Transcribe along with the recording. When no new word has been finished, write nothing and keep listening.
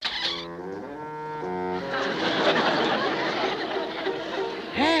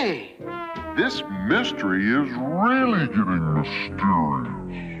This mystery is really getting mysterious.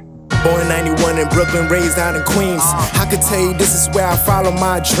 Born 91 in Brooklyn, raised out in Queens. I could tell you this is where I follow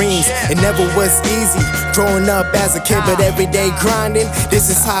my dreams. It never was easy growing up as a kid, but every day grinding, this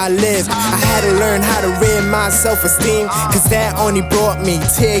is how I live. I had to learn how to rid my self-esteem, cause that only brought me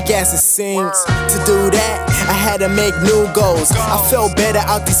tear gas, it seems. To do that, I had to make new goals. I felt better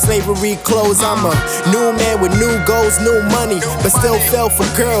out these slavery clothes. I'm a new man with new goals, new money, but still fell for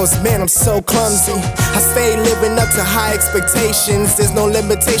girls. Man, I'm so clumsy. I stay living up to high expectations. There's no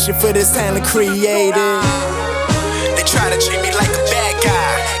limitation for this talent created. They try to treat me like a bad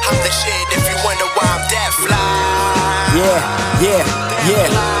guy. I'm the shit if you wonder why I'm that fly.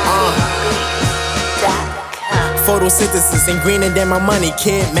 Photosynthesis ain't greener than my money,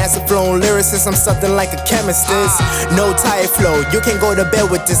 kid. Massive flow lyricist, I'm something like a chemist is. No tight flow, you can't go to bed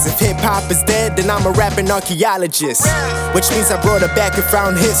with this. If hip-hop is dead, then I'm a rapping archaeologist, which means I brought it back and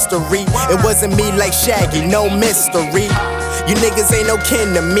found history. It wasn't me like Shaggy, no mystery. You niggas ain't no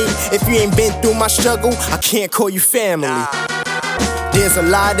kin to me. If you ain't been through my struggle, I can't call you family. There's a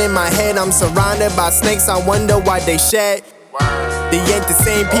lot in my head, I'm surrounded by snakes, I wonder why they shed. They ain't the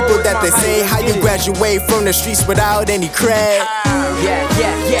same people that they say. How you graduate from the streets without any cred?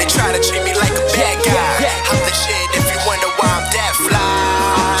 They try to treat me like a bad guy. I'm the shit if you wonder why I'm that fly.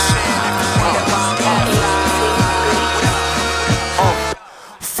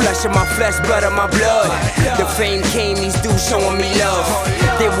 Flesh of my flesh, blood of my blood. The fame came, these dudes showing me love.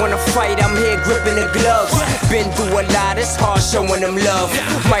 They wanna fight, I'm here gripping the gloves. Been through a lot, it's hard showing them love.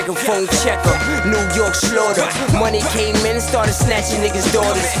 Microphone checker, New York slaughter. Money came in and started snatching niggas'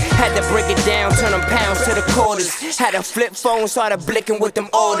 daughters. Had to break it down, turn them pounds to the quarters. Had a flip phone, started blicking with them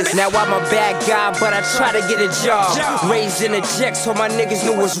orders. Now I'm a bad guy, but I try to get a job. Raised in a jet, so my niggas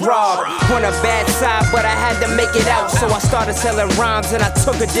knew was robbed. On a bad side, but I had to make it out. So I started selling rhymes and I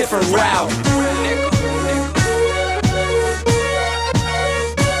took a different route.